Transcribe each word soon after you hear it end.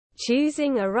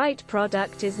Choosing a right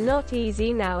product is not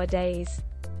easy nowadays.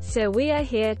 So we are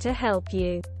here to help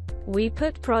you. We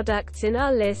put products in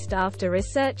our list after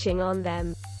researching on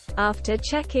them, after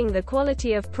checking the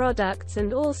quality of products,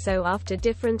 and also after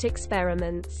different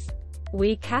experiments.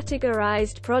 We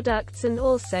categorized products and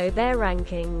also their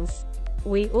rankings.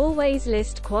 We always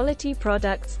list quality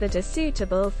products that are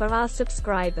suitable for our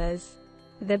subscribers.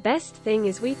 The best thing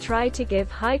is we try to give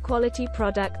high-quality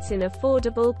products in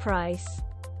affordable price.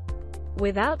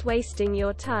 Without wasting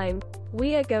your time,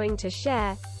 we are going to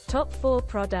share top 4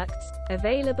 products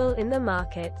available in the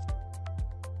market.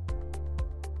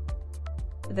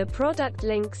 The product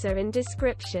links are in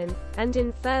description and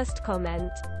in first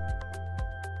comment.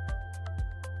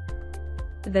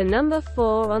 The number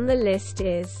 4 on the list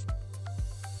is.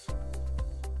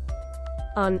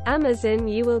 On Amazon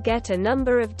you will get a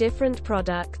number of different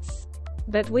products,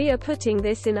 but we are putting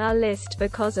this in our list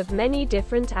because of many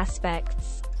different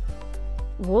aspects.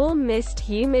 Warm Mist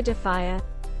Humidifier.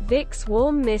 Vicks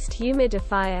Warm Mist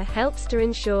Humidifier helps to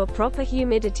ensure proper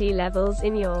humidity levels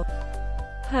in your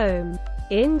home.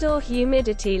 Indoor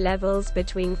humidity levels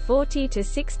between 40 to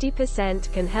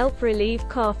 60% can help relieve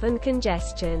cough and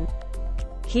congestion,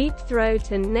 keep throat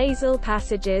and nasal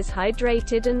passages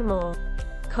hydrated and more.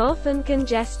 Cough and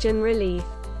congestion relief.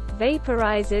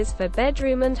 Vaporizers for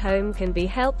bedroom and home can be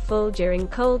helpful during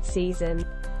cold season,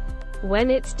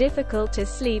 when it's difficult to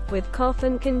sleep with cough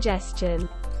and congestion.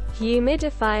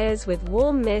 Humidifiers with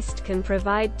warm mist can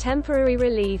provide temporary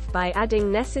relief by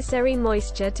adding necessary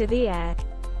moisture to the air.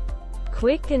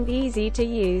 Quick and easy to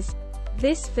use.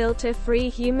 This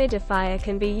filter-free humidifier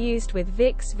can be used with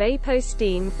Vicks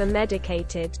VapoSteam for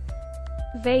medicated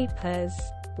vapors.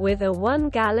 With a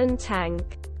 1-gallon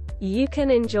tank, you can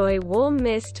enjoy warm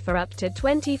mist for up to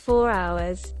 24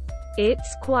 hours.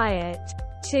 It's quiet,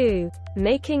 too,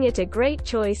 making it a great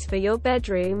choice for your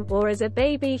bedroom or as a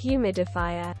baby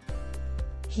humidifier.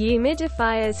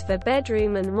 Humidifiers for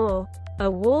bedroom and more. A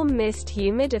warm mist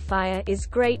humidifier is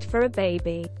great for a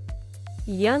baby,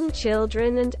 young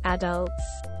children and adults,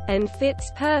 and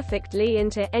fits perfectly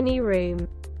into any room.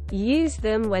 Use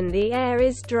them when the air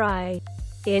is dry,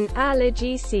 in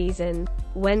allergy season,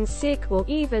 when sick, or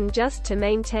even just to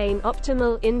maintain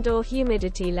optimal indoor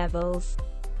humidity levels.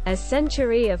 A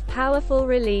century of powerful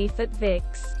relief at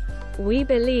Vicks. We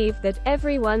believe that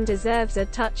everyone deserves a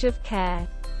touch of care.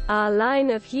 Our line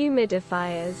of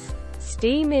humidifiers,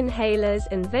 steam inhalers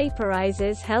and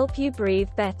vaporizers help you breathe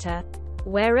better,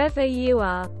 wherever you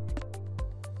are.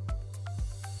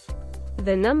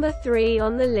 The number 3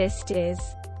 on the list is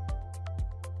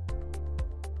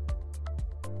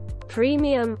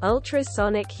Premium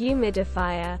Ultrasonic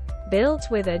Humidifier, built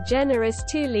with a generous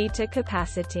 2-liter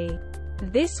capacity.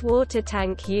 This water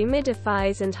tank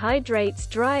humidifies and hydrates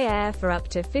dry air for up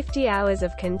to 50 hours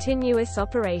of continuous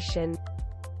operation.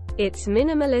 Its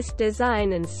minimalist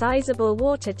design and sizable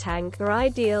water tank are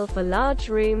ideal for large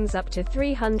rooms up to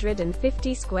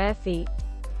 350 square feet,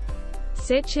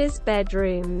 such as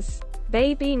bedrooms,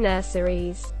 baby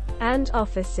nurseries, and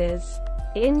offices.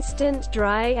 Instant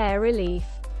dry air relief.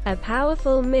 A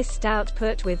powerful mist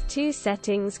output with 2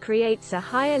 settings creates a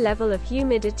higher level of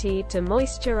humidity to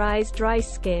moisturize dry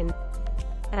skin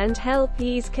and help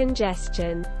ease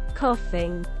congestion,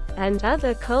 coughing, and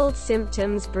other cold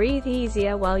symptoms. Breathe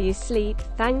easier while you sleep,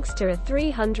 thanks to a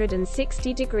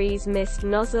 360 degrees mist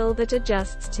nozzle that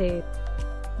adjusts to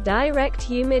direct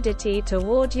humidity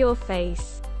toward your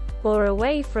face, or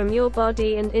away from your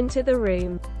body and into the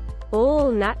room.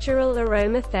 All natural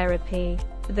aromatherapy.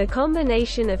 The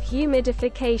combination of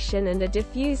humidification and a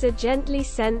diffuser gently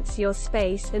scents your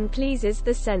space and pleases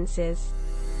the senses.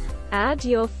 Add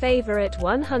your favorite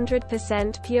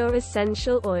 100% pure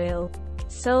essential oil,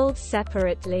 sold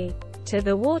separately, to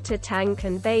the water tank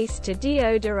and base to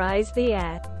deodorize the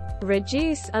air,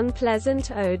 reduce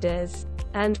unpleasant odors,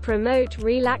 and promote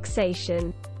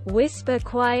relaxation. Whisper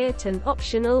quiet and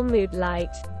optional mood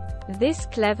light. This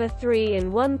clever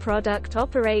 3-in-1 product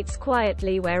operates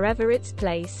quietly wherever it's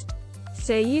placed,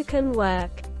 so you can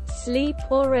work, sleep,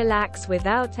 or relax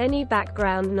without any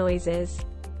background noises.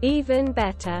 Even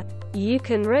better, you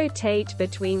can rotate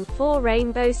between 4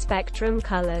 rainbow spectrum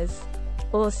colors,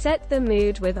 or set the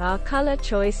mood with our color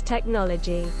choice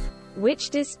technology, which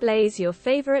displays your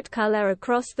favorite color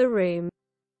across the room.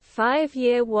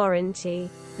 5-year warranty.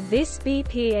 This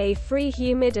BPA-free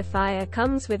humidifier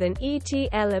comes with an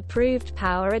ETL-approved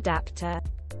power adapter,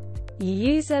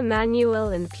 user manual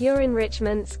and Pure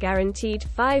Enrichment's guaranteed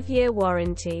 5-year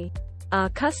warranty. Our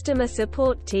customer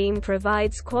support team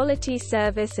provides quality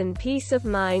service and peace of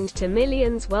mind to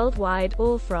millions worldwide,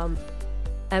 all from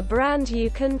a brand you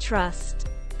can trust.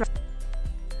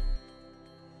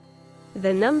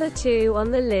 The number 2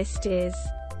 on the list is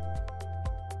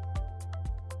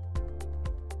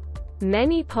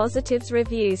many positives.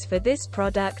 Reviews for this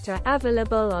product are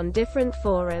available on different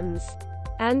forums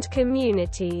and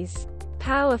communities.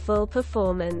 Powerful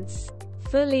performance.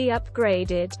 Fully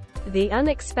upgraded. The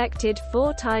unexpected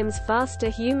 4 times faster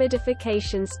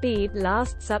humidification speed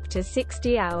lasts up to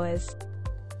 60 hours.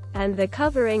 And the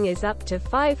covering is up to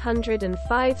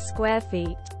 505 square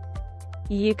feet.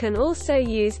 You can also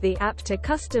use the app to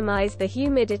customize the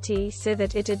humidity so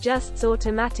that it adjusts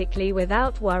automatically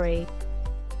without worry.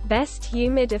 Best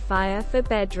humidifier for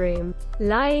bedroom.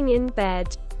 Lying in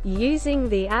bed. Using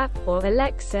the app or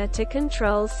Alexa to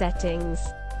control settings.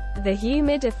 The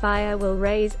humidifier will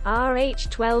raise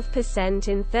RH 12%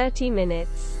 in 30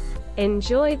 minutes.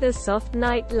 Enjoy the soft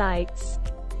night lights.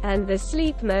 And the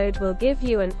sleep mode will give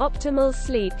you an optimal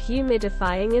sleep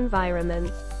humidifying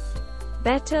environment.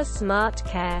 Better smart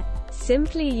care.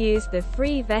 Simply use the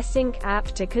free VESync app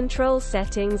to control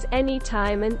settings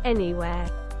anytime and anywhere.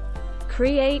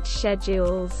 Create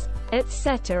schedules,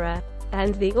 etc.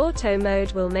 And the auto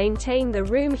mode will maintain the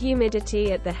room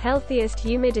humidity at the healthiest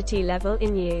humidity level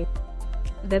in you.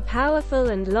 The powerful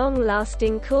and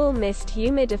long-lasting Cool Mist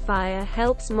humidifier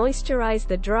helps moisturize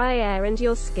the dry air and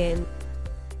your skin.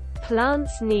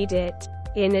 Plants need it.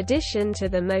 In addition to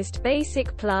the most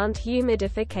basic plant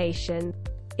humidification,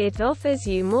 it offers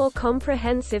you more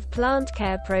comprehensive plant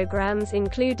care programs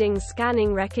including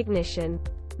scanning recognition,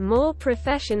 more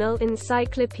professional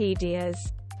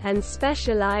encyclopedias, and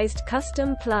specialized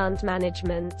custom plant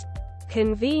management.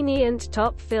 Convenient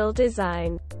top-fill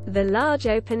design. The large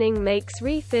opening makes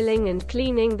refilling and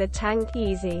cleaning the tank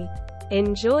easy.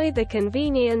 Enjoy the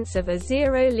convenience of a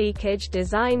zero-leakage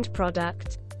designed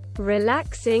product.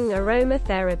 Relaxing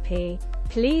aromatherapy.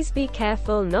 Please be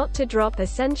careful not to drop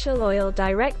essential oil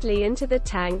directly into the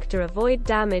tank to avoid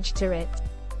damage to it.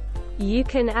 You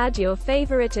can add your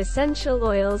favorite essential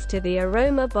oils to the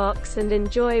aroma box and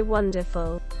enjoy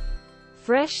wonderful,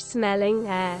 fresh-smelling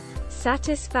air.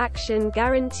 Satisfaction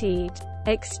guaranteed.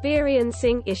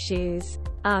 Experiencing issues?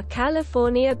 Our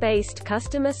California-based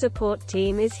customer support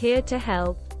team is here to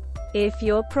help. If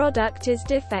your product is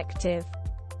defective,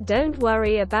 don't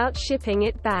worry about shipping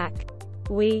it back.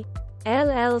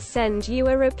 We'll send you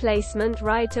a replacement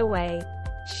right away.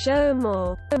 Show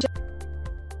more.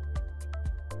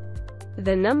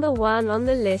 The number 1 on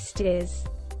the list is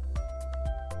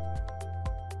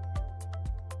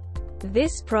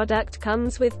this product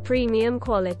comes with premium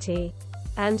quality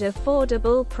and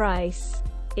affordable price.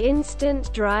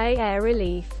 Instant dry air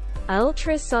relief.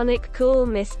 Ultrasonic Cool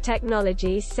Mist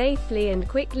technology safely and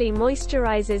quickly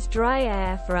moisturizes dry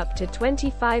air for up to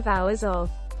 25 hours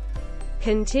of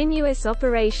continuous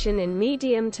operation in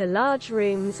medium to large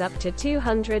rooms up to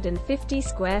 250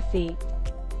 square feet.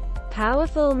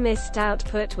 Powerful mist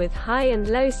output with high and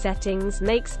low settings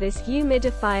makes this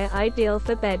humidifier ideal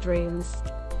for bedrooms,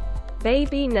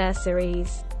 baby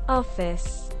nurseries,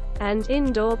 office, and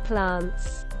indoor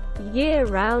plants.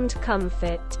 Year-round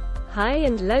comfort. High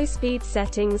and low speed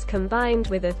settings combined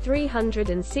with a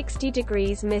 360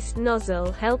 degrees mist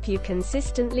nozzle help you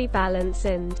consistently balance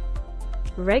and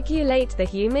regulate the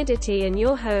humidity in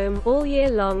your home all year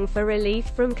long for relief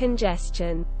from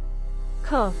congestion,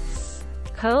 coughs,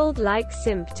 cold-like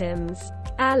symptoms,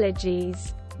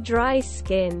 allergies, dry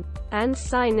skin, and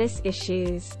sinus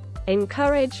issues.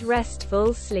 Encourage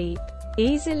restful sleep.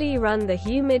 Easily run the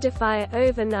humidifier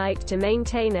overnight to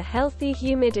maintain a healthy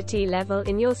humidity level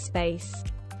in your space.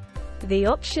 The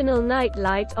optional night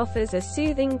light offers a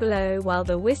soothing glow while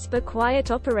the whisper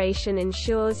quiet operation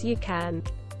ensures you can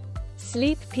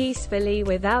sleep peacefully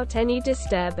without any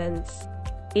disturbance.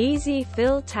 Easy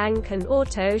fill tank and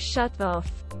auto shut off.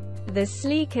 The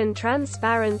sleek and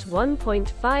transparent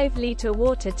 1.5-liter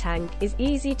water tank is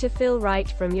easy to fill right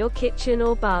from your kitchen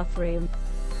or bathroom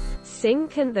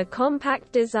sink, and the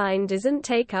compact design doesn't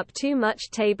take up too much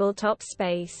tabletop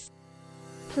space.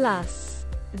 Plus,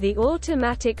 the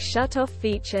automatic shut-off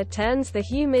feature turns the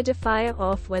humidifier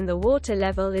off when the water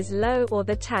level is low or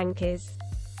the tank is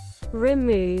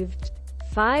removed.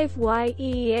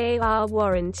 5-year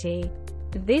warranty.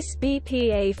 This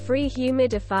BPA-free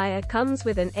humidifier comes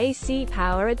with an AC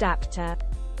power adapter,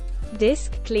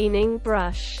 disc cleaning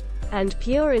brush, and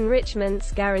Pure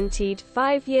Enrichment's guaranteed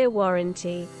 5-year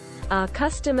warranty. Our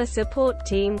customer support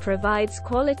team provides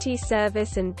quality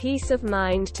service and peace of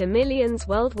mind to millions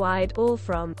worldwide, all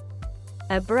from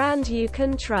a brand you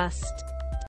can trust.